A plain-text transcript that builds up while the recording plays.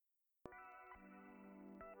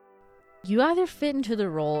You either fit into the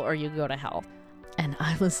role or you go to hell. And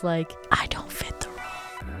I was like, I don't fit the role.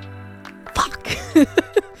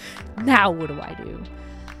 Fuck. Now what do I do?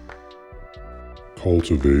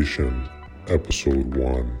 Cultivation, Episode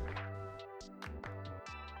 1.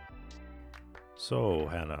 So,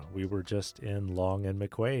 Hannah, we were just in Long and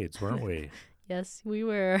McQuaid's, weren't we? Yes, we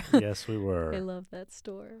were. Yes, we were. I love that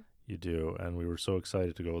store. You do, and we were so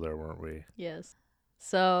excited to go there, weren't we? Yes.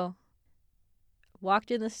 So,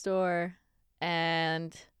 walked in the store,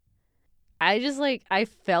 and I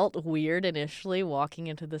felt weird initially walking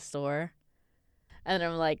into the store. And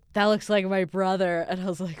I'm like, that looks like my brother. And I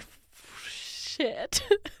was like, shit.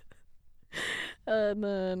 And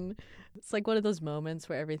then it's like one of those moments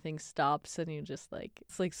where everything stops and you just like,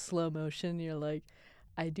 it's like slow motion. You're like,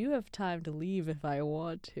 I do have time to leave if I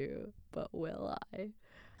want to, but will I?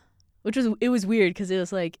 It was weird because I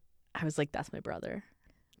was like, that's my brother.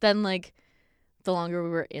 Then like the longer we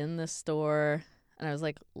were in the store and I was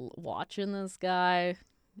like watching this guy,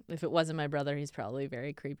 if it wasn't my brother, he's probably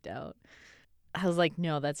very creeped out. I was like,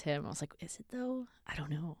 no, that's him. I was like, is it though? I don't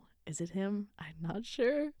know. Is it him? I'm not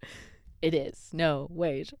sure. It is. No,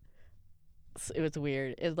 wait. It was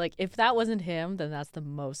weird. It's like, if that wasn't him, then that's the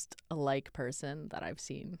most alike person that I've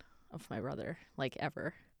seen of my brother, like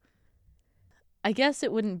ever. I guess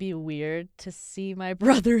it wouldn't be weird to see my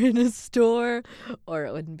brother in a store, or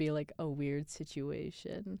it wouldn't be like a weird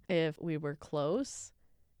situation if we were close,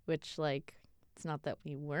 which like, it's not that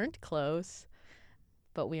we weren't close,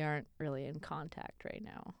 but we aren't really in contact right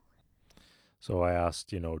now. So I asked,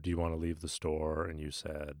 do you want to leave the store? And you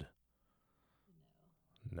said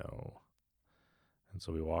no. And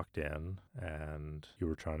so we walked in and you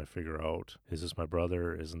were trying to figure out, is this my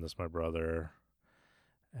brother? Isn't this my brother?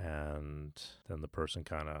 And then the person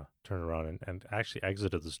kind of turned around and actually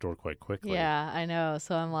exited the store quite quickly. Yeah, I know.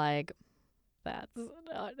 So I'm like, that's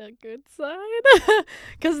not a good sign.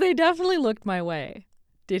 Because they definitely looked my way.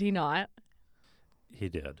 Did he not? He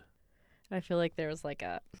did. I feel like there was like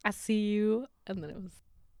I see you, and then it was,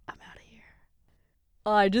 I'm out of here.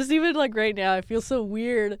 Oh, I just even like right now, I feel so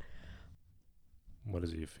weird. What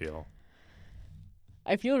does he feel?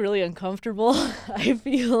 I feel really uncomfortable. I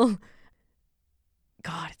feel,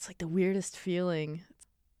 God, it's like the weirdest feeling.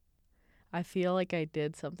 I feel like I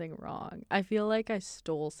did something wrong. I feel like I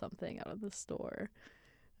stole something out of the store.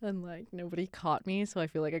 And like nobody caught me, so I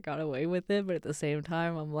feel like I got away with it. But at the same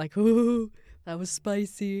time, I'm like, ooh, that was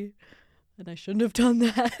spicy. And I shouldn't have done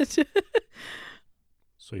that.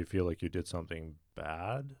 So you feel like you did something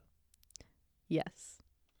bad? Yes,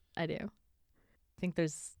 I do. I think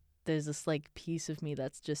there's this like piece of me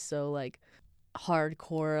that's just so like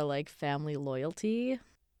hardcore like family loyalty.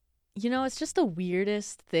 It's just the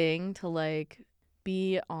weirdest thing to like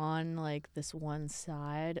be on like this one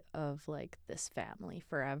side of like this family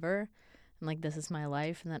forever. And like this is my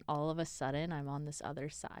life, and then all of a sudden I'm on this other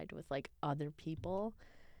side with like other people.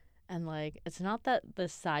 And like it's not that the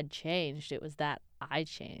side changed, it was that I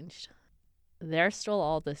changed. They're still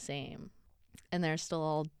all the same. And they're still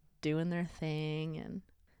all doing their thing and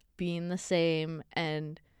being the same,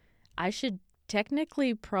 and I should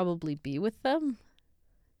technically probably be with them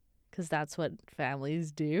because that's what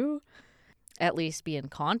families do, at least be in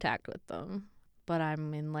contact with them. But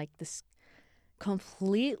I'm in like this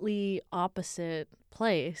completely opposite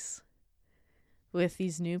place with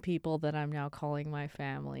these new people that I'm now calling my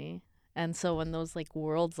family. And so when those like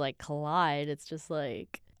worlds like collide, it's just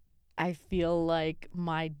like I feel like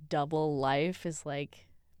my double life is like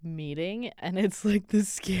meeting, and it's like the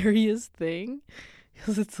scariest thing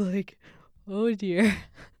because it's like, oh dear,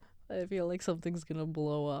 I feel like something's gonna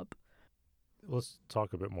blow up. Let's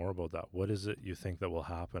talk a bit more about that. What is it you think that will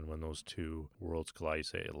happen when those two worlds collide?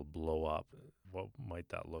 Say it'll blow up. What might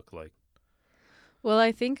that look like? Well,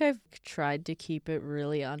 I think I've tried to keep it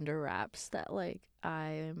really under wraps that like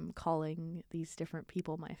I'm calling these different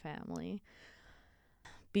people my family.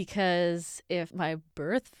 Because if my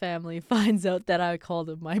birth family finds out that I call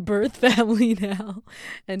them my birth family now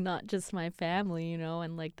and not just my family,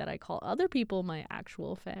 and like that I call other people my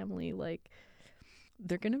actual family, like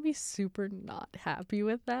they're going to be super not happy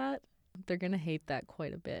with that. They're going to hate that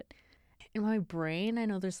quite a bit. In my brain, I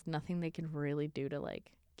know there's nothing they can really do to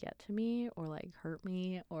like get to me or like hurt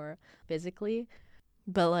me or physically.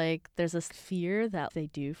 But like there's this fear that they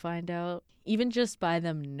do find out, even just by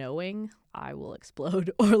them knowing I will explode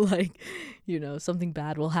or like, something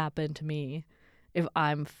bad will happen to me if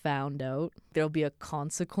I'm found out. There'll be a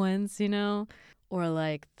consequence, or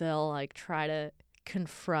like they'll like try to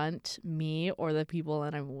confront me or the people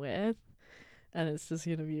that I'm with. And it's just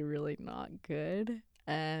going to be really not good.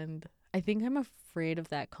 And I think I'm afraid of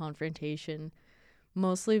that confrontation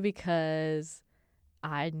Mostly because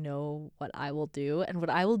I know what I will do, and what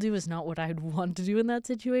I will do is not what I'd want to do in that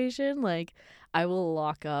situation. Like, I will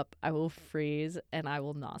lock up, I will freeze, and I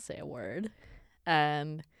will not say a word.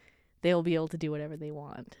 And they'll be able to do whatever they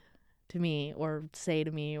want to me or say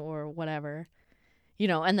to me or whatever.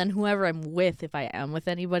 And then whoever I'm with, if I am with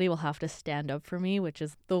anybody, will have to stand up for me, which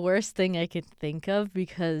is the worst thing I could think of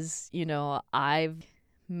because, I've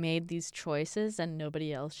made these choices and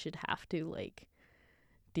nobody else should have to, like,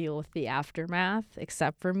 deal with the aftermath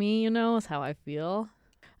except for me, is how I feel.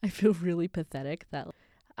 I feel really pathetic that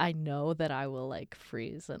I know that I will, like,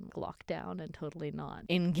 freeze and lock down and totally not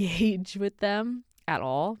engage with them at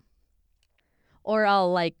all. Or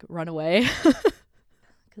I'll, like, run away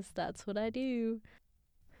because that's what I do.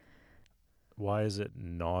 Why is it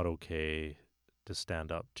not okay to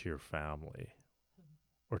stand up to your family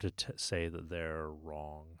or to say that they're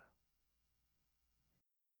wrong?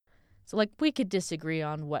 So, like, we could disagree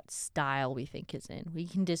on what style we think is in. We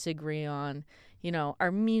can disagree on,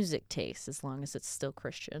 our music taste as long as it's still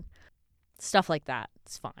Christian. Stuff like that.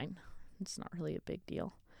 It's fine. It's not really a big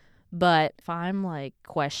deal. But if I'm, like,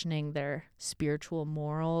 questioning their spiritual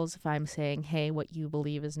morals, if I'm saying, hey, what you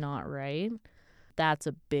believe is not right, that's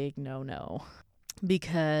a big no-no.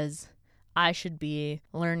 Because I should be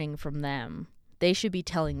learning from them. They should be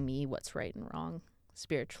telling me what's right and wrong,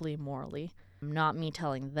 spiritually, morally, not me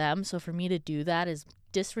telling them. So for me to do that is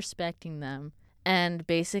disrespecting them and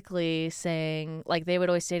basically saying, like, they would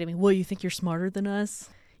always say to me, well, you think you're smarter than us?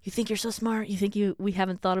 You think you're so smart? You think we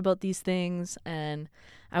haven't thought about these things? And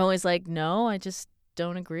I'm always like, no, I just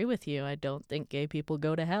don't agree with you. I don't think gay people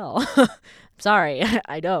go to hell. I'm sorry,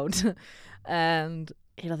 I don't. And,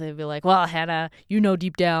 they'd be like, well, Hannah,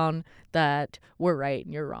 deep down that we're right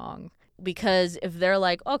and you're wrong. Because if they're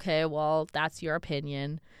like, okay, well, that's your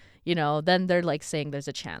opinion, then they're like saying there's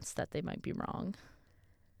a chance that they might be wrong.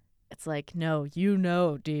 It's like, no,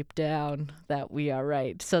 deep down that we are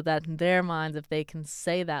right. So that in their minds, if they can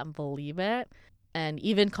say that and believe it and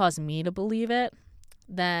even cause me to believe it,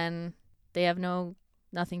 then they have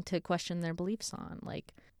nothing to question their beliefs on.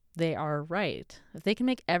 Like, they are right. If they can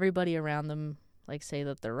make everybody around them, like, say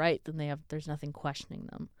that they're right, then there's nothing questioning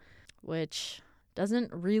them, which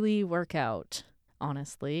doesn't really work out,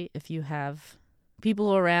 honestly, if you have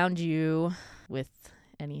people around you with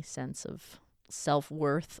any sense of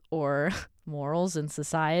self-worth or morals in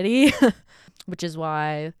society, which is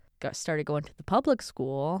why I started going to the public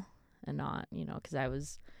school and not, because I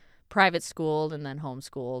was private schooled and then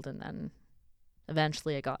homeschooled, and then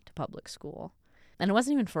eventually I got to public school. And it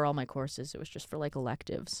wasn't even for all my courses. It was just for, like,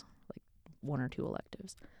 electives, like 1 or 2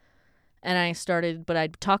 electives. And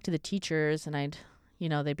I'd talk to the teachers and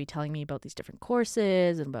they'd be telling me about these different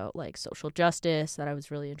courses and about, like, social justice that I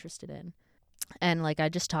was really interested in. And, like, I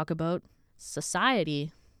just talk about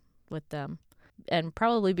society with them. And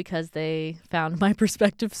probably because they found my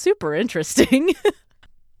perspective super interesting.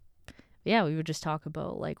 Yeah, we would just talk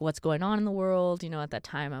about, like, what's going on in the world. At that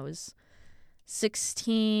time I was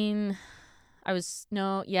 16.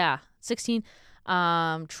 16.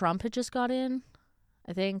 Trump had just got in,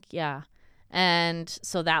 I think. Yeah. And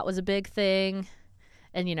so that was a big thing.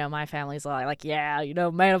 And, my family's like, yeah,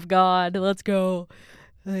 man of God, let's go.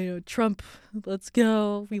 Trump, let's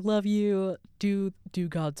go. We love you. Do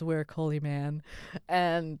God's work, holy man.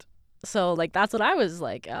 And so, like, that's what I was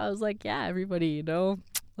like. I was like, yeah, everybody,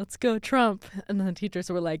 let's go Trump. And then the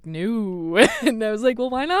teachers were like, no. And I was like, well,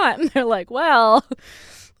 why not? And they're like, well,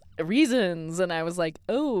 reasons. And I was like,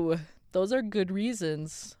 oh, those are good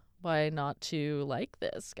reasons why not to like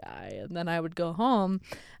this guy. And then I would go home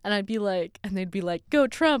and I'd be like, and they'd be like, go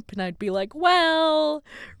Trump. And I'd be like, well,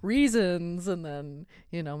 reasons. And then,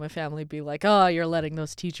 my family would be like, oh, you're letting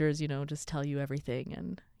those teachers, just tell you everything.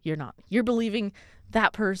 And you're believing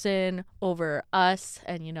that person over us.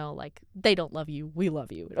 And, like, they don't love you. We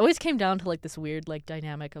love you. It always came down to, like, this weird, like,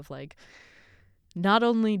 dynamic of, like, not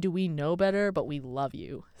only do we know better, but we love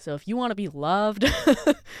you. So if you want to be loved,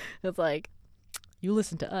 it's like, you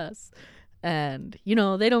listen to us. And,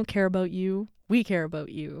 they don't care about you. We care about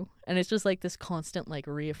you. And it's just, like, this constant, like,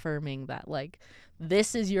 reaffirming that, like,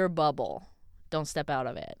 this is your bubble. Don't step out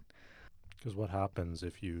of it. Because what happens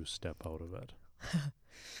if you step out of it?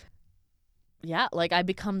 Yeah, like, I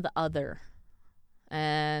become the other.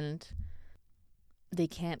 And they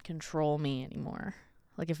can't control me anymore.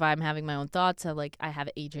 Like, if I'm having my own thoughts, I have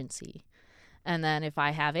agency. And then if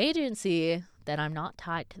I have agency, then I'm not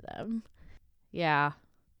tied to them. Yeah.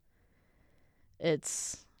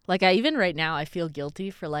 It's, like, even right now, I feel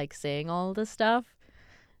guilty for, like, saying all this stuff.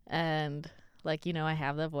 And, like, I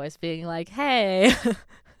have that voice being like, hey,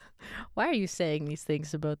 why are you saying these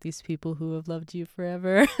things about these people who have loved you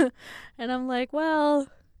forever? And I'm like, well,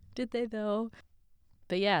 did they though?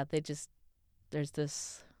 But yeah, there's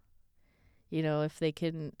this, if they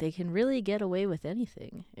can really get away with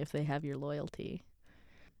anything if they have your loyalty.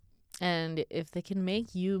 And if they can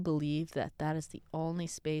make you believe that that is the only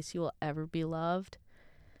space you will ever be loved,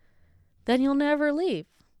 then you'll never leave.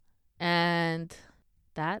 And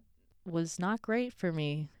that was not great for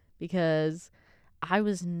me, because I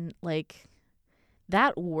was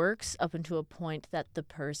that works up until a point that the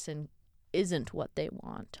person isn't what they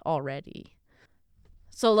want already.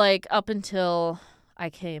 So up until I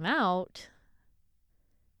came out,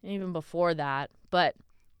 and even before that, but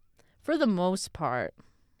for the most part,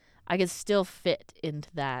 I could still fit into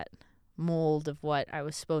that mold of what I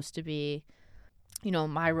was supposed to be.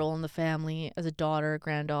 My role in the family as a daughter,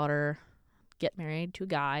 granddaughter, get married to a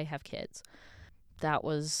guy, have kids. That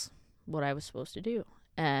was what I was supposed to do.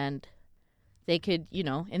 And they could,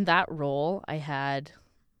 in that role, I had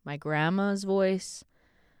my grandma's voice.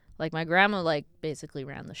 My grandma, basically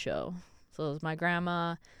ran the show. So it was my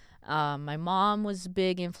grandma. My mom was a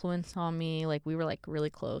big influence on me. We were,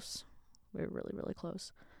 really close. We were really, really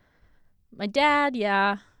close. My dad,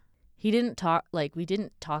 yeah. He didn't talk, we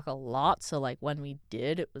didn't talk a lot. So, when we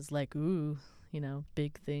did, it was ooh,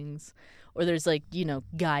 big things. Or there's,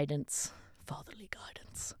 guidance, fatherly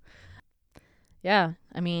guidance. Yeah,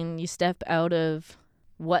 I mean, you step out of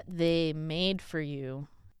what they made for you,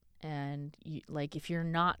 and you, if you're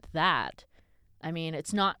not that, I mean,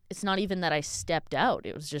 it's not even that I stepped out.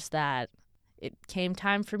 It was just that it came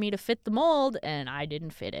time for me to fit the mold, and I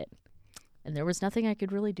didn't fit it. And there was nothing I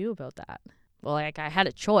could really do about that. Well, I had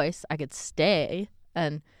a choice. I could stay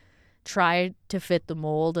and try to fit the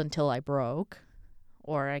mold until I broke,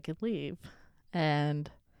 or I could leave. And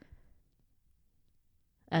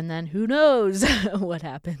then who knows what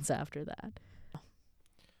happens after that.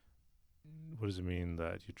 What does it mean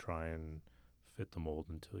that you try and fit the mold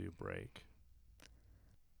until you break?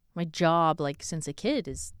 My job, since a kid,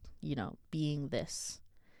 is, being this,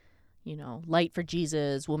 light for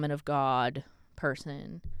Jesus, woman of God,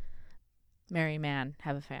 person, marry man,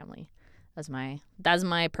 have a family. That's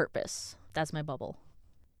my purpose. That's my bubble.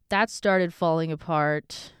 That started falling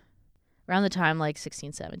apart around the time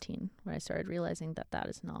 16, 17, when I started realizing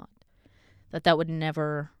that would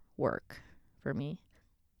never work for me.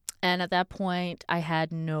 And at that point, I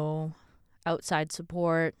had no outside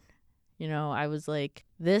support. I was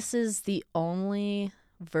this is the only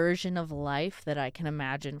version of life that I can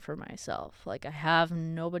imagine for myself. I have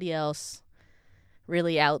nobody else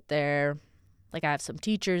really out there. I have some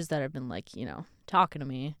teachers that have been talking to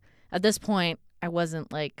me. At this point, I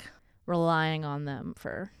wasn't relying on them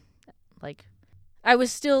for I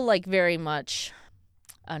was still very much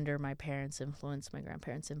under my parents' influence, my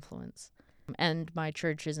grandparents' influence, and my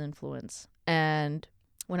church's influence. And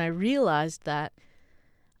when I realized that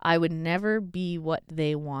I would never be what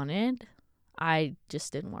they wanted, I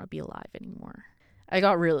just didn't want to be alive anymore. It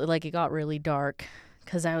got really dark,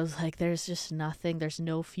 because I was there's just nothing, there's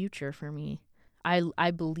no future for me.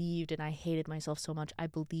 I believed, and I hated myself so much, I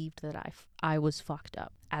believed that I was fucked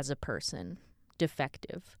up as a person,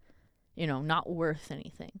 defective, not worth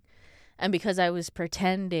anything. And because I was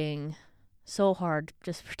pretending so hard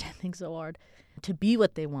to be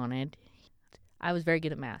what they wanted, I was very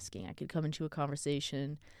good at masking. I could come into a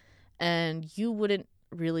conversation and you wouldn't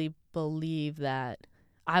really believe that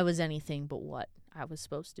I was anything but what I was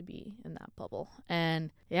supposed to be in that bubble.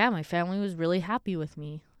 And yeah, my family was really happy with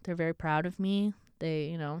me. They're very proud of me.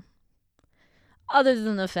 They, other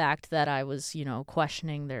than the fact that I was,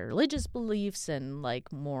 questioning their religious beliefs and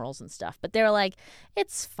morals and stuff. But they were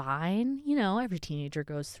it's fine. Every teenager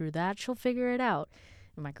goes through that. She'll figure it out.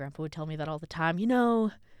 And my grandpa would tell me that all the time.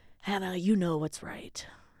 Hannah, you know what's right.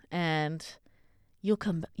 And you'll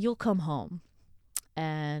come home.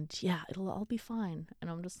 And yeah, it'll all be fine. And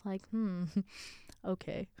I'm just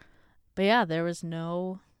okay. But yeah, there was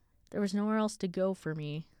nowhere else to go for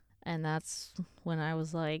me. And that's when I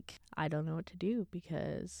was I don't know what to do,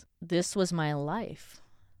 because this was my life.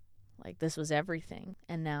 This was everything.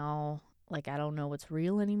 And now, I don't know what's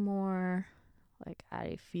real anymore.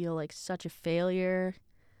 I feel such a failure.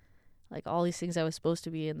 All these things I was supposed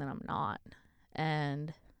to be, and then I'm not.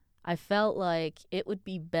 And I felt it would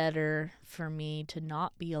be better for me to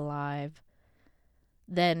not be alive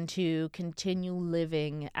than to continue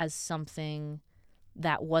living as something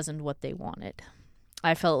that wasn't what they wanted.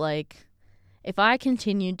 I felt if I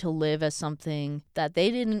continued to live as something that they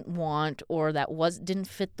didn't want, or that didn't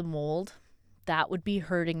fit the mold, that would be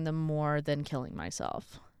hurting them more than killing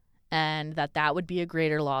myself. And that would be a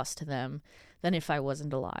greater loss to them than if I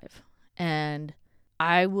wasn't alive. And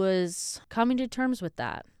I was coming to terms with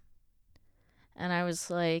that. And I was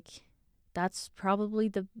like, that's probably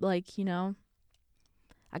the, like, you know,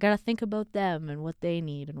 I got to think about them and what they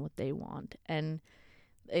need and what they want. And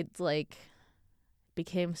it's like,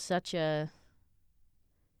 became such a,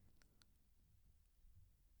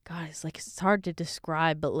 God, it's like, it's hard to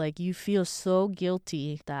describe, but like, you feel so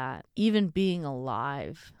guilty that even being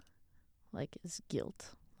alive, like, is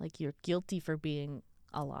guilt. Like, you're guilty for being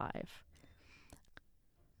alive.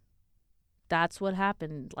 That's what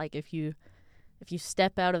happened. Like, if you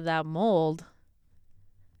step out of that mold,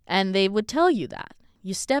 and they would tell you that.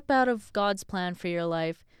 You step out of God's plan for your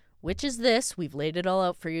life, which is this. We've laid it all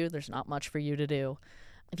out for you. There's not much for you to do.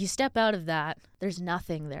 If you step out of that, there's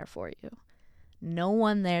nothing there for you. No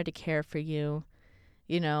one there to care for you.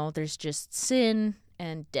 You know, there's just sin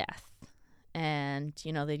and death. And,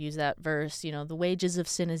 you know, they'd use that verse, you know, the wages of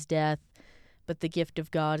sin is death, but the gift of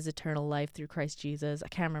God is eternal life through Christ Jesus. I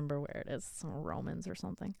can't remember where it is, some Romans or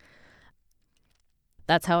something.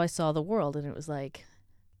 That's how I saw the world. And it was like,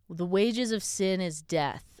 the wages of sin is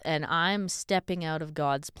death, and I'm stepping out of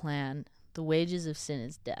God's plan. The wages of sin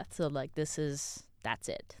is death. So, like, that's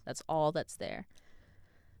it. That's all that's there.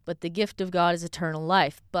 But the gift of God is eternal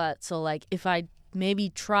life. But, so, like, if I maybe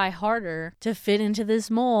try harder to fit into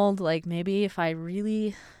this mold, like, maybe if I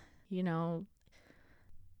really, you know,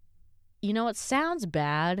 it sounds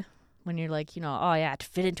bad when you're like, you know, oh, yeah, to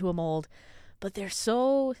fit into a mold. But they're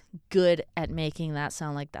so good at making that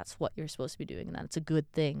sound like that's what you're supposed to be doing and that it's a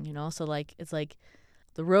good thing, you know? So, like, it's like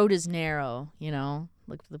the road is narrow, you know?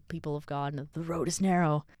 Like the people of God, and the road is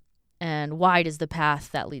narrow and wide is the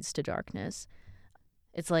path that leads to darkness.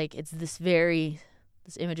 It's like, it's this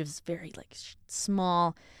image of this very, like,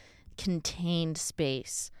 small, contained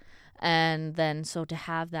space. And then, so to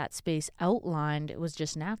have that space outlined, it was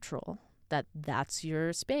just natural that that's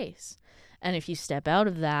your space. And if you step out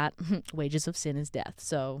of that, wages of sin is death.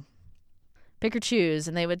 So pick or choose.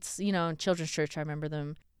 And they would, you know, in children's church, I remember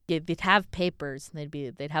them, they'd have papers and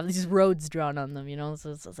they'd have these roads drawn on them, you know. So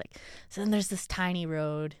it's like, so then there's this tiny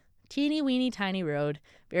road, teeny weeny tiny road,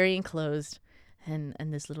 very enclosed, and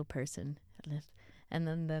this little person. And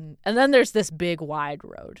then there's this big wide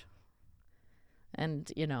road.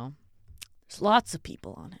 And, you know, there's lots of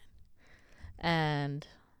people on it. And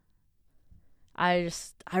I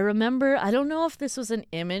remember, I don't know if this was an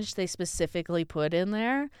image they specifically put in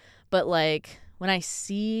there, but like when I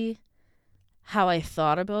see how I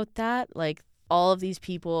thought about that, like all of these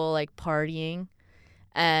people like partying,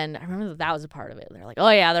 and I remember that was a part of it. They're like, oh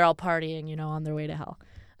yeah, they're all partying, you know, on their way to hell.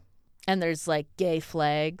 And there's like gay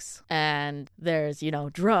flags, and there's, you know,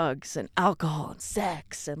 drugs and alcohol and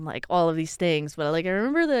sex and like all of these things. But like I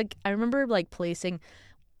remember placing,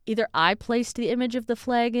 either I placed the image of the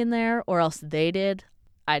flag in there or else they did.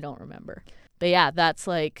 I don't remember. But yeah, that's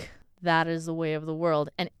like, that is the way of the world.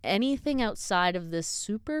 And anything outside of this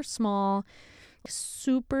super small,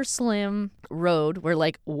 super slim road where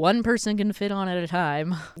like one person can fit on at a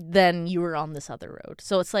time, then you were on this other road.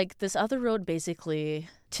 So it's like this other road, basically,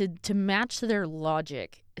 to match their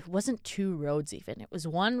logic, it wasn't two roads even. It was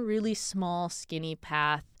one really small, skinny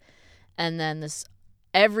path, and then this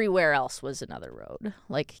everywhere else was another road.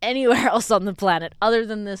 Like anywhere else on the planet other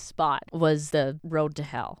than this spot was the road to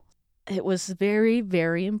hell. It was very,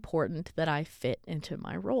 very important that I fit into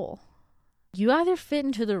my role. You either fit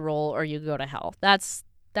into the role or you go to hell. That's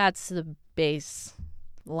the base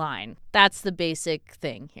line. That's the basic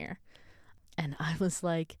thing here. And I was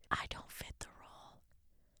like, I don't fit the role.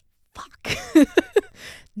 Fuck.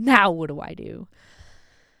 Now what do I do?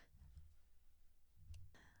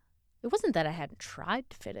 It wasn't that I hadn't tried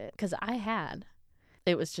to fit it, because I had.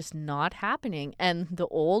 It was just not happening. And the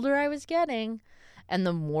older I was getting and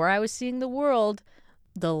the more I was seeing the world,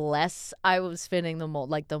 the less I was fitting the mold.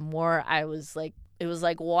 Like the more I was like, it was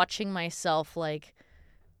like watching myself like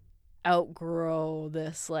outgrow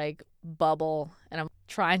this like bubble, and I'm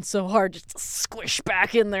trying so hard just to squish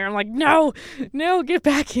back in there. I'm like, no, get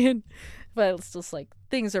back in. But it's just like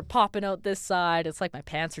things are popping out this side. It's like my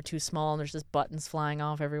pants are too small and there's just buttons flying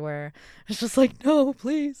off everywhere. It's just like, no,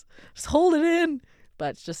 please, just hold it in.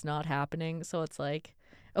 But it's just not happening. So it's like,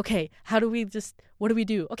 okay, what do we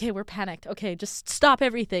do? Okay, we're panicked. Okay, just stop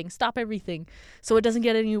everything. So it doesn't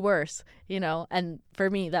get any worse, you know? And for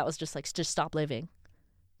me, that was just like, just stop living.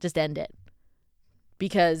 Just end it.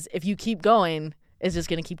 Because if you keep going, it's just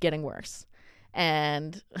going to keep getting worse.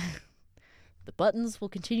 And the buttons will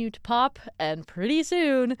continue to pop, and pretty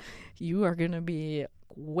soon you are going to be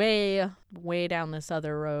way, way down this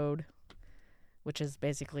other road, which is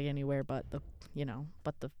basically anywhere but the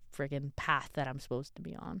friggin' path that I'm supposed to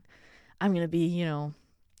be on. I'm going to be,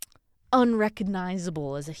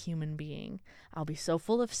 unrecognizable as a human being. I'll be so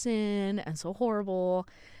full of sin and so horrible.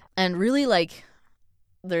 And really, like,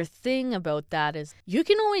 their thing about that is you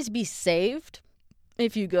can always be saved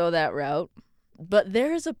if you go that route, but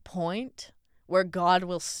there's a point where God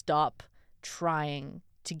will stop trying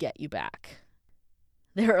to get you back.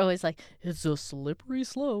 They're always like, it's a slippery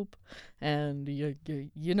slope, and you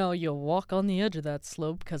walk on the edge of that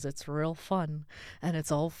slope because it's real fun, and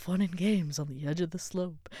it's all fun and games on the edge of the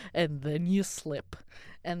slope, and then you slip,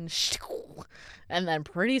 and then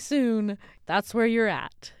pretty soon, that's where you're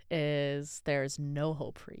at, is there's no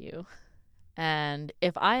hope for you. And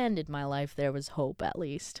if I ended my life, there was hope, at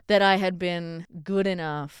least, that I had been good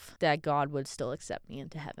enough that God would still accept me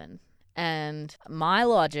into heaven. And my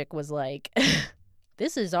logic was like,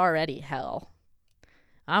 this is already hell.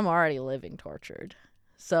 I'm already living tortured.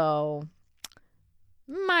 So,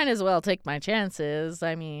 might as well take my chances.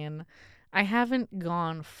 I mean, I haven't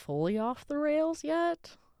gone fully off the rails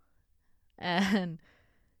yet. And,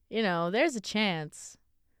 there's a chance.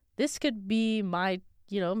 This could be my,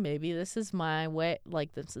 maybe this is my way,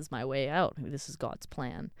 like, this is my way out. Maybe this is God's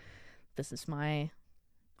plan. This is my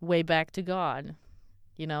way back to God.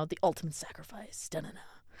 The ultimate sacrifice. Da-na-na.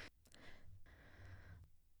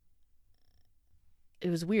 It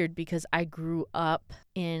was weird because I grew up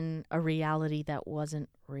in a reality that wasn't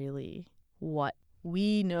really what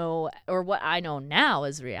we know, or what I know now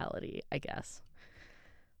as reality, I guess.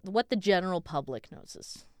 What the general public knows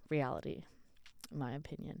is reality, in my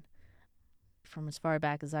opinion. From as far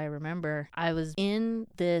back as I remember, I was in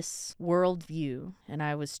this worldview, and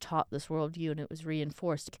I was taught this worldview, and it was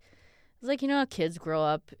reinforced. It's like, how kids grow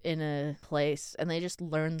up in a place, and they just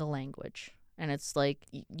learn the language. And it's like,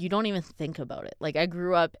 you don't even think about it. Like, I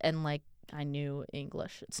grew up and, like, I knew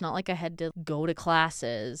English. It's not like I had to go to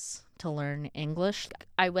classes to learn English.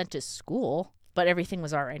 I went to school, but everything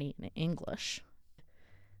was already in English.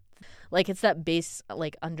 Like, it's that base,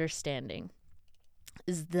 like, understanding.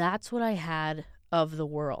 That's what I had of the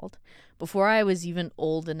world. Before I was even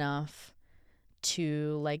old enough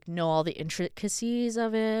to, like, know all the intricacies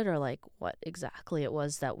of it, or, like, what exactly it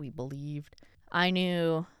was that we believed, I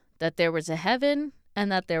knew that there was a heaven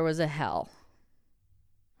and that there was a hell.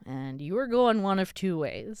 And you were going one of two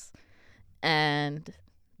ways. And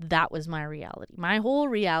that was my reality. My whole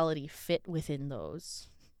reality fit within those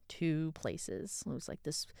two places. It was like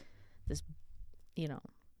this,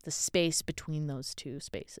 the space between those two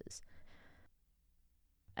spaces.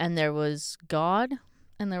 And there was God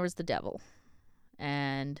and there was the devil.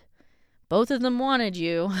 And both of them wanted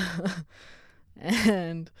you.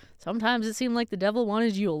 And sometimes it seemed like the devil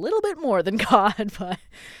wanted you a little bit more than God, but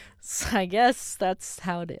I guess that's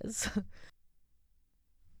how it is.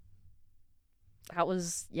 That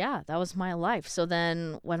was my life. So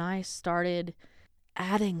then when I started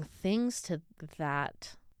adding things to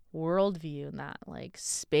that worldview and that, like,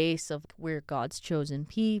 space of we're God's chosen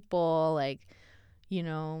people, like,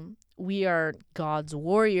 we are God's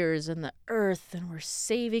warriors in the earth, and we're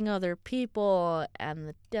saving other people, and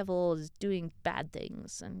the devil is doing bad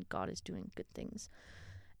things, and God is doing good things.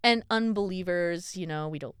 And unbelievers, we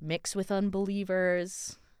don't mix with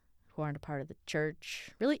unbelievers who aren't a part of the church.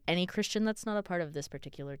 Really, any Christian that's not a part of this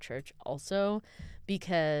particular church also,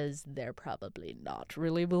 because they're probably not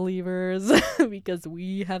really believers, because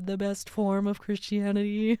we have the best form of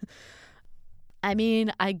Christianity. I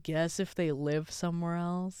mean, I guess if they live somewhere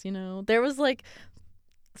else, there was, like,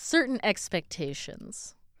 certain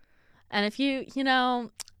expectations. And if you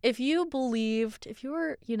believed, if you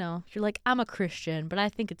were, you're like, I'm a Christian, but I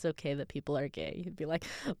think it's okay that people are gay, you'd be like,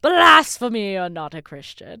 blasphemy, you're not a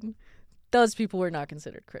Christian. Those people were not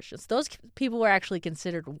considered Christians. Those people were actually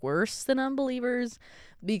considered worse than unbelievers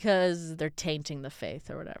because they're tainting the faith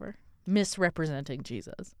or whatever, misrepresenting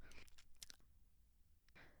Jesus.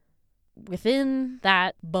 Within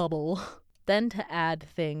that bubble, then to add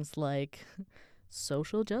things like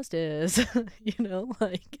social justice,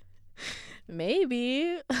 like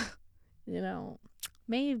maybe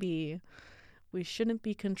we shouldn't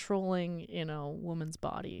be controlling, women's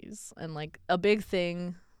bodies. And, like, a big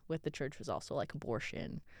thing with the church was also, like,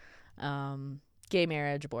 abortion, gay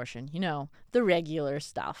marriage, abortion, the regular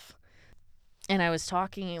stuff. And I was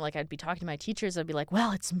talking, like, I'd be talking to my teachers, I'd be like,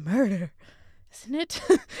 well, it's murder, isn't it?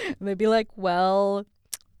 And they'd be like, well,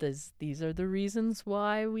 these are the reasons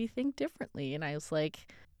why we think differently. And I was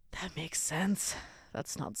like, that makes sense.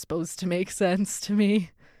 That's not supposed to make sense to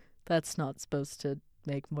me. That's not supposed to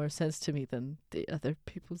make more sense to me than the other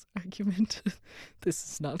people's argument. This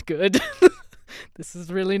is not good. This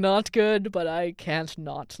is really not good, but I can't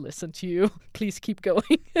not listen to you. Please keep going.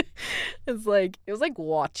 It's like, it was like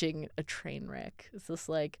watching a train wreck. It's just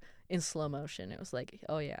like in slow motion. It was like,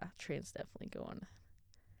 oh yeah, train's definitely going,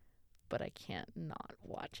 but I can't not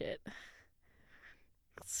watch it.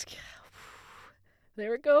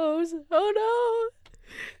 There it goes. Oh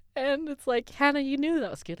no. And it's like, Hannah, you knew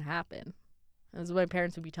that was gonna happen. As my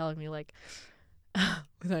parents would be telling me, like,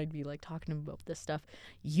 when I'd be like talking to them about this stuff,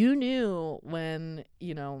 you knew when,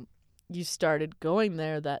 you started going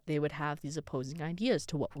there that they would have these opposing ideas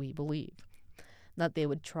to what we believe. That they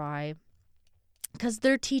would try, because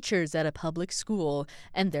they're teachers at a public school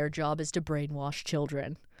and their job is to brainwash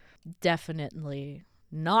children. Definitely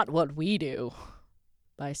not what we do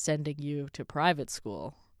by sending you to private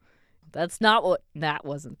school. That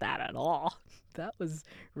wasn't that at all. That was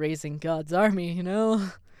raising God's army,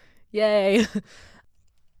 Yay.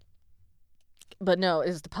 But no,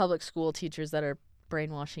 it's the public school teachers that are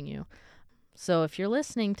brainwashing you. So if you're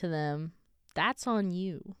listening to them, that's on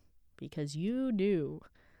you, because you knew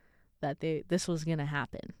that this was going to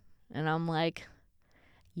happen. And I'm like,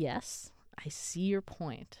 yes, I see your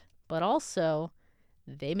point. But also,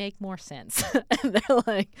 they make more sense. And they're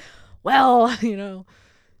like, well,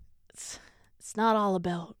 it's not all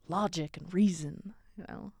about logic and reason.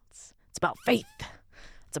 It's about faith.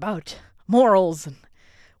 It's about morals and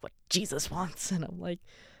what Jesus wants. And I'm like,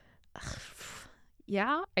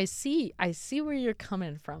 yeah, I see where you're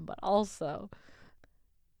coming from, but also,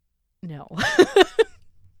 no.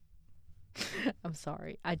 I'm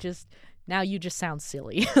sorry. Now you just sound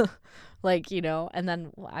silly. And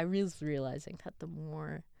then I was realizing that the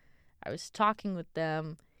more I was talking with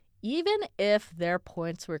them, even if their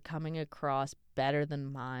points were coming across better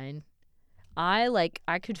than mine, I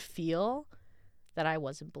could feel that I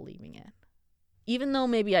wasn't believing it. Even though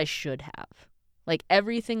maybe I should have.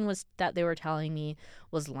 Everything was that they were telling me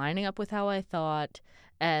was lining up with how I thought,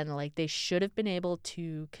 and they should have been able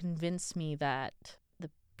to convince me that the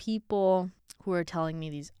people who are telling me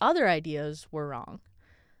these other ideas were wrong.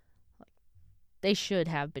 They should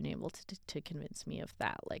have been able to convince me of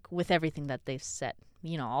that, with everything that they've said.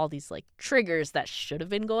 All these triggers that should have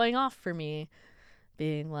been going off for me,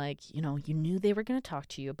 being you knew they were going to talk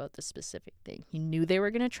to you about this specific thing. You knew they were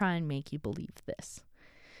going to try and make you believe this.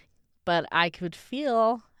 But I could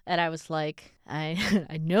feel, and I was like,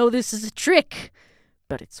 I know this is a trick,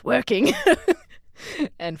 but it's working.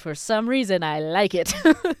 And for some reason, I like it.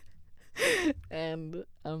 And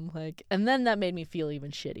I'm like, and then that made me feel even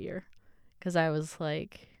shittier. Because I was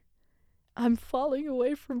like, I'm falling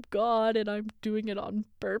away from God and I'm doing it on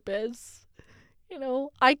purpose.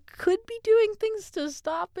 I could be doing things to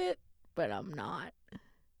stop it, but I'm not.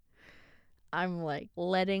 I'm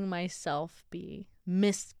letting myself be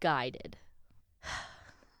misguided.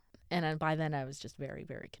 And by then I was just very,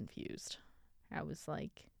 very confused. I was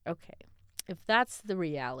like, okay, if that's the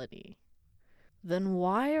reality, then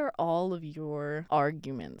why are all of your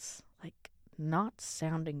arguments not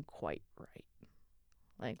sounding quite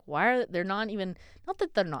right? Why are they're not even, not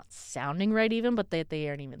that they're not sounding right even, but that they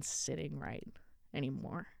aren't even sitting right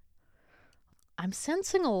anymore. I'm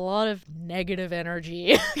sensing a lot of negative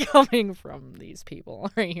energy coming from these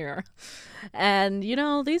people right here. And,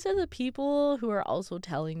 these are the people who are also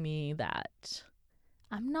telling me that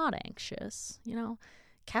I'm not anxious.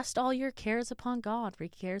 Cast all your cares upon God, for He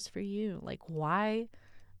cares for you. Why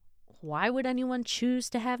would anyone choose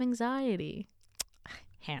to have anxiety?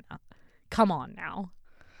 Hannah, come on now.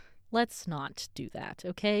 Let's not do that,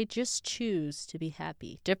 okay? Just choose to be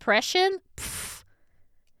happy. Depression? Pfft.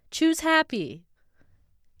 Choose happy.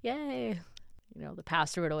 Yay. The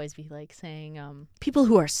pastor would always be saying, people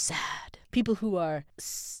who are sad, people who are,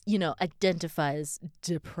 identify as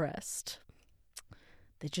depressed,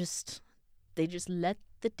 they just let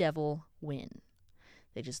the devil win.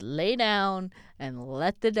 They just lay down and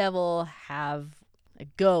let the devil have a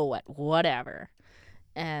go at whatever.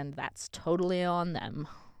 And that's totally on them.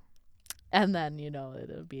 And then,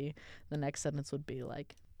 it'll be, the next sentence would be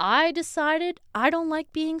I decided I don't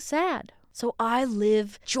like being sad, so I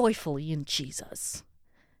live joyfully in Jesus.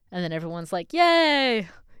 And then everyone's like, yay,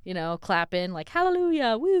 clapping,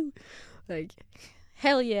 hallelujah, woo,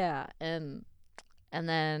 hell yeah. And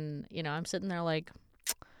then, I'm sitting there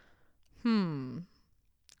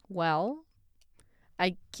well,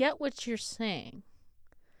 I get what you're saying.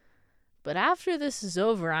 But after this is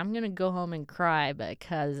over, I'm going to go home and cry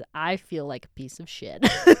because I feel like a piece of shit.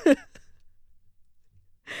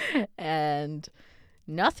 And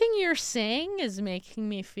nothing you're saying is making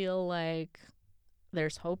me feel like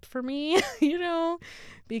there's hope for me,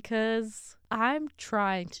 because I'm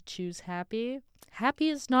trying to choose happy. Happy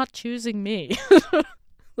is not choosing me.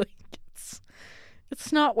 Like,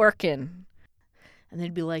 it's not working. And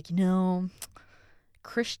they'd be like,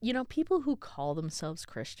 people who call themselves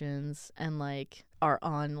Christians and like are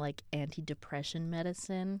on like antidepressant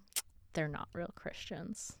medicine, they're not real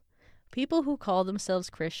Christians. People who call themselves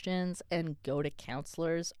Christians and go to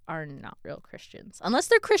counselors are not real Christians. Unless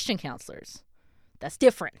they're Christian counselors. That's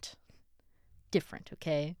different. Different,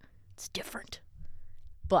 okay? It's different.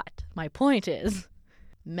 But my point is,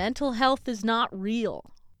 mental health is not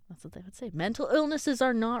real. That's what they would say. Mental illnesses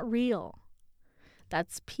are not real.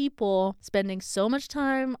 That's people spending so much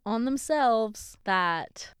time on themselves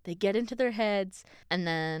that they get into their heads and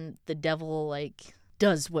then the devil, like,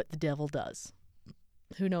 does what the devil does.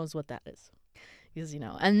 Who knows what that is? Because,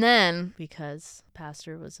 and then, because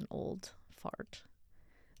pastor was an old fart,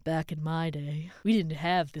 back in my day, we didn't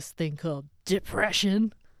have this thing called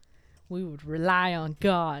depression. We would rely on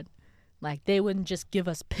God. Like, they wouldn't just give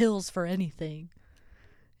us pills for anything.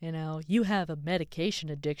 You have a medication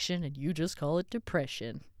addiction and you just call it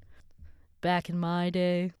depression. Back in my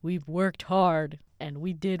day, we worked hard and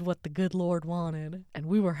we did what the good Lord wanted. And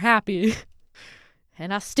we were happy.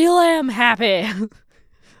 And I still am happy.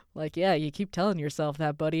 Like, yeah, you keep telling yourself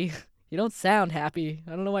that, buddy. You don't sound happy. I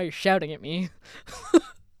don't know why you're shouting at me.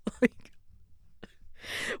 Like,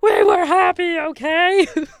 we were happy, okay?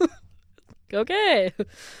 Okay. I'm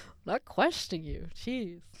not questioning you.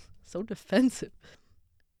 Jeez. So defensive.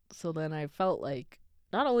 So then I felt like,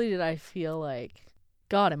 not only did I feel like,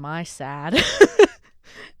 God, am I sad?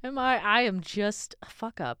 I am just a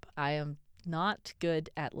fuck up. I am not good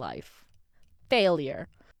at life. Failure.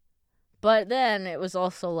 But then it was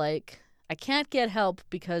also like, I can't get help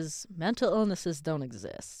because mental illnesses don't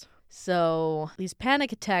exist. So these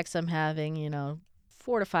panic attacks I'm having,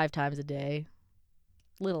 4 to 5 times a day,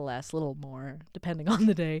 little less, little more, depending on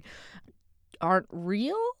the day, aren't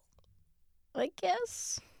real, I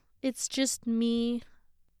guess. It's just me.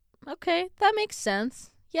 Okay, that makes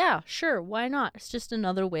sense. Yeah, sure, why not? It's just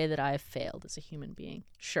another way that I have failed as a human being.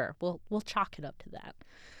 Sure, we'll chalk it up to that.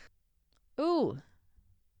 Ooh.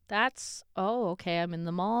 Okay, I'm in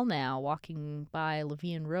the mall now, walking by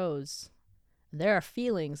Levine Rose. There are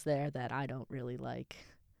feelings there that I don't really like.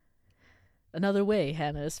 Another way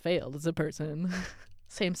Hannah has failed as a person.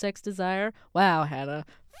 Same-sex desire? Wow, Hannah.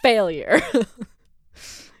 Failure.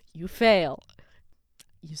 You fail.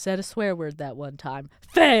 You said a swear word that one time.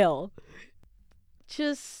 Fail!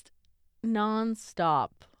 Just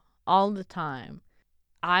non-stop. All the time.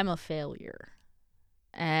 I'm a failure.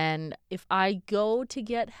 And if I go to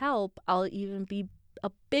get help, I'll even be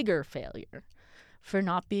a bigger failure for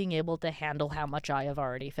not being able to handle how much I have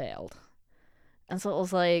already failed. And so it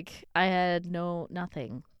was like, I had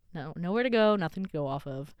nothing. Nowhere to go, nothing to go off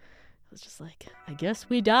of. It was just like, I guess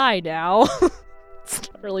we die now.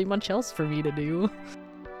 It's not really much else for me to do.